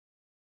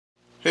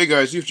Hey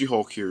guys, UFG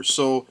Hulk here.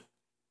 So,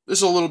 this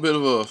is a little bit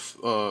of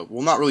a,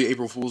 well, not really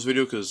April Fool's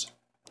video, because,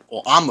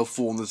 well, I'm a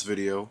fool in this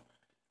video,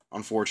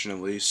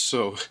 unfortunately.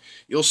 So,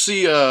 you'll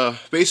see,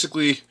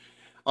 basically,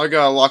 I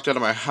got locked out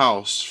of my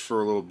house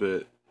for a little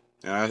bit,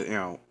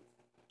 and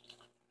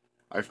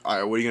what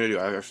are you gonna do?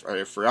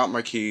 I forgot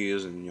my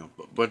keys, and,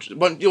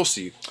 but you'll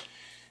see.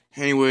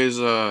 Anyways,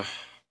 I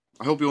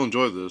hope you'll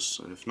enjoy this.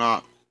 If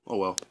not, oh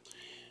well.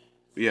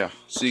 But yeah,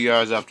 see you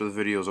guys after the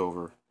video's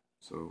over.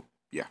 So,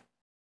 yeah.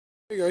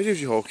 Hey guys,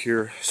 UFG Hulk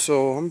here.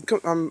 So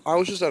I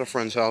was just at a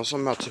friend's house.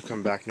 I'm about to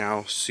come back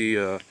now. See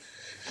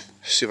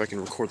if I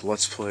can record the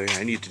Let's Play.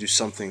 I need to do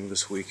something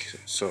this week.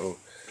 So,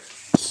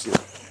 let's see.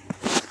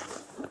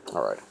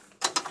 All right.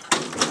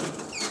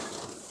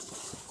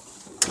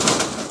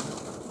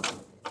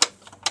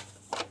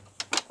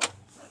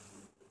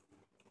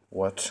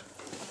 What?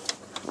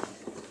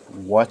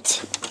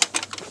 What?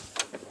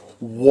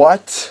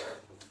 What?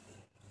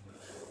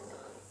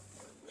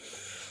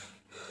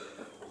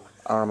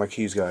 I don't have my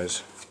keys,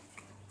 guys.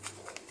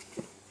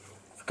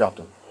 Forgot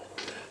them.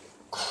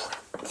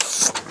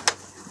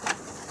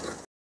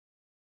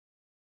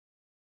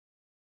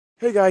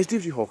 Hey guys,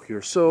 DFG Hulk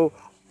here. So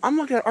I'm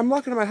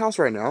locked in my house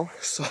right now,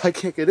 so I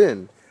can't get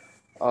in.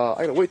 I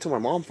gotta wait till my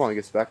mom finally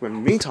gets back. But in the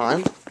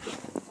meantime,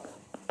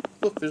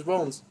 look, there's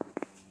bones.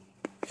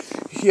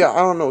 Yeah, I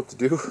don't know what to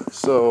do.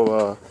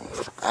 So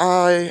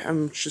I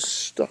am just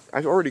stuck.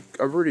 I've already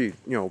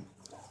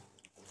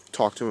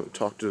talked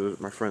to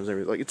my friends and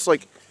everything.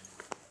 Like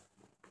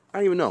I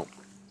don't even know,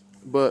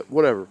 but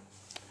whatever.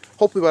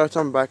 Hopefully by the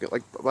time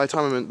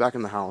I'm back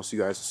in the house, you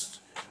guys.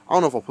 I don't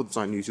know if I'll put this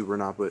on YouTube or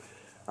not, but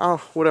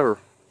whatever.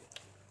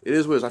 It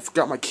is what it is. I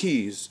forgot my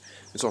keys,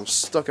 and so I'm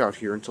stuck out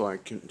here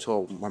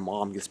until my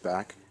mom gets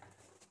back,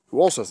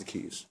 who also has the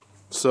keys.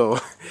 So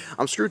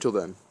I'm screwed till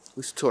then, at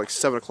least till like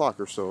 7 o'clock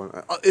or so.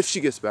 If she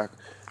gets back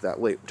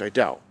that late, which I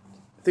doubt.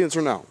 I think it's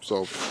her now. So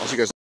I'll see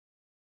you guys.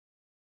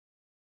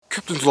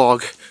 Captain's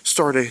log.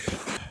 Stardate.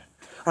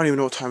 I don't even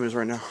know what time it is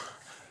right now.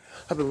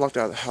 I've been locked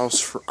out of the house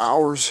for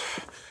hours.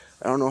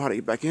 I don't know how to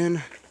get back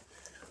in.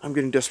 I'm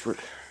getting desperate.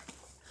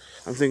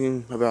 I'm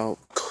thinking about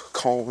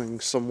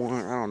calling someone.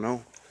 I don't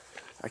know.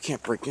 I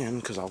can't break in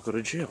because I'll go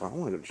to jail. I don't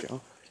want to go to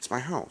jail. It's my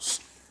house.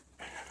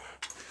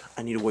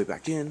 I need a way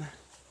back in.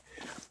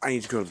 I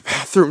need to go to the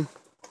bathroom.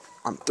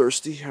 I'm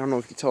thirsty. I don't know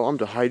if you can tell. I'm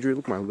dehydrated.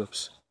 Look at my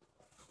lips.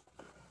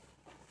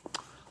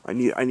 I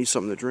need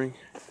something to drink.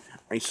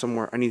 I need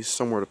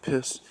somewhere to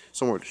piss.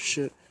 Somewhere to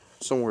shit.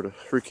 Somewhere to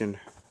freaking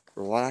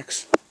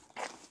relax.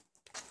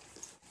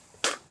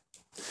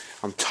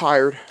 I'm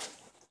tired.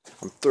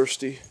 I'm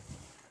thirsty.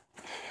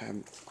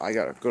 I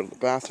gotta go to the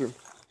bathroom.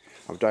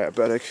 I'm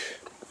diabetic.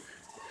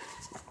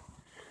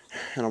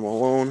 And I'm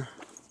alone.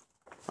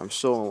 I'm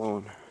so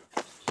alone.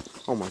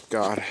 Oh my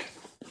god.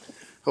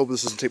 Hope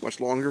this doesn't take much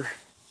longer.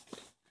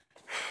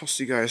 I'll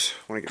see you guys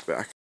when I get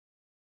back.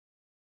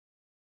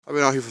 I've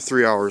been out here for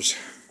 3 hours.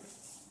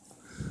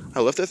 I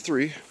left at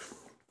 3.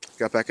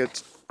 Got back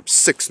at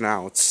 6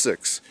 now. It's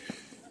 6.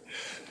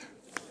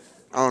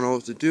 I don't know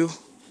what to do.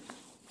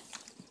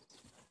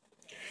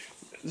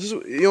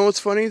 You know what's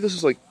funny? This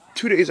is like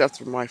 2 days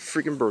after my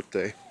freaking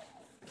birthday.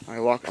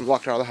 I'm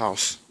locked out of the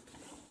house.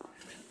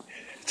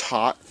 It's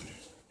hot.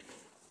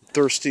 I'm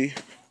thirsty.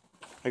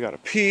 I gotta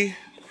pee.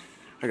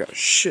 I gotta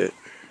shit.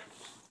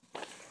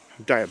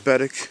 I'm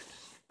diabetic.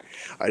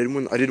 I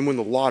didn't win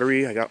the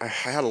lottery. I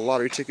had a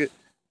lottery ticket.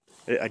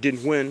 I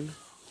didn't win.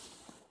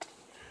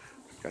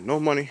 Got no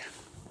money.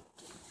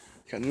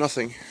 Got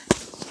nothing.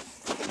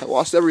 I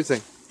lost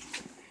everything.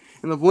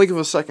 In the blink of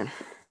a second.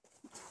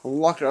 I'm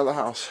locked out of the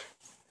house.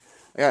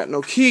 I got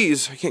no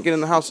keys. I can't get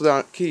in the house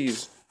without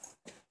keys.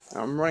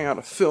 I'm running out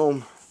of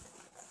film.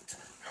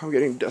 I'm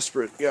getting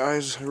desperate,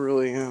 guys. I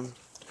really am.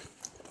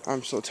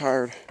 I'm so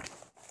tired.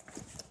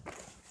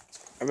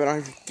 I've been out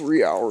here for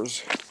 3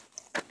 hours.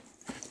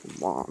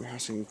 Mom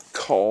hasn't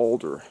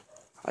called, or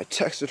I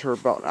texted her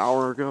about an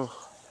hour ago.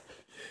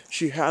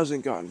 She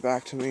hasn't gotten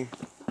back to me.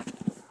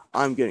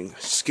 I'm getting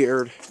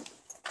scared.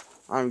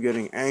 I'm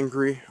getting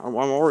angry. I'm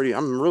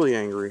really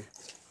angry.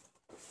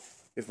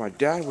 If my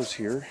dad was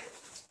here,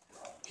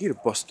 he'd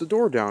have busted the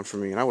door down for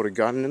me and I would have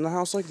gotten in the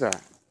house like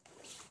that.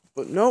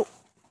 But nope.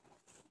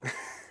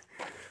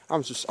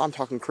 I'm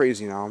talking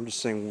crazy now. I'm just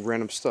saying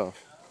random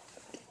stuff.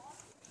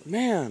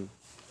 Man,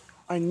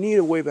 I need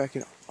a way back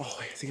in. Oh,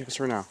 I think I can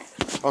start now.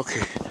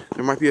 Okay,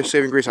 there might be a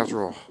saving grace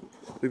after all.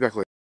 I'll be back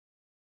later.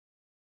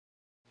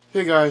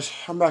 Hey guys,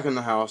 I'm back in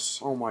the house.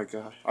 Oh my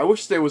god. I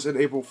wish there was an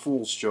April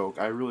Fool's joke.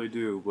 I really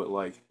do, but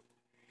like,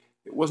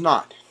 it was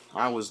not.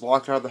 I was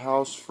locked out of the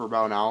house for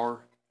about an hour.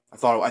 I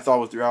thought it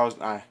was 3 hours.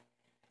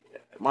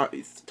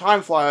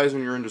 Time flies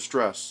when you're in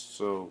distress.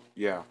 So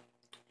yeah,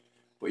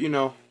 but it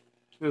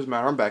doesn't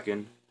matter. I'm back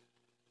in.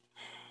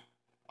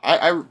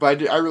 I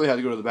really had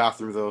to go to the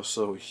bathroom though.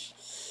 So,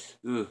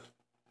 ugh.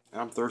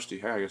 And I'm thirsty.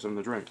 Hey, I got something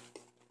to drink.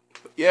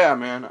 But yeah,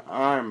 man,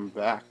 I'm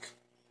back.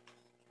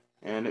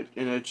 And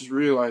I just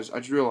realized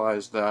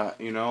that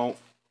I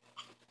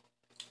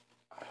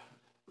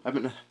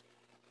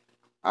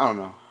don't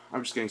know.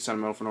 I'm just getting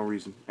sentimental for no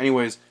reason.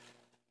 Anyways,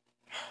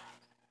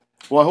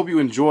 well, I hope you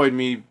enjoyed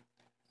me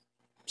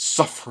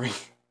suffering.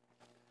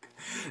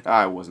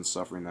 I wasn't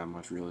suffering that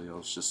much, really. I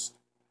was just,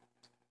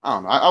 I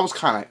don't know. I was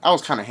kind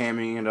of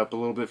hamming it up a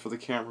little bit for the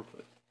camera,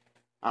 but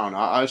I don't know.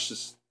 I was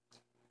just,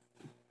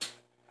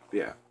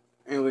 yeah.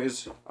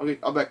 Anyways,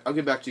 I'll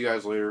get back to you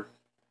guys later,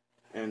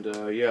 and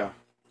yeah.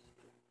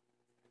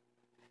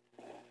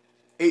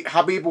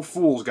 Happy April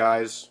Fools,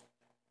 guys.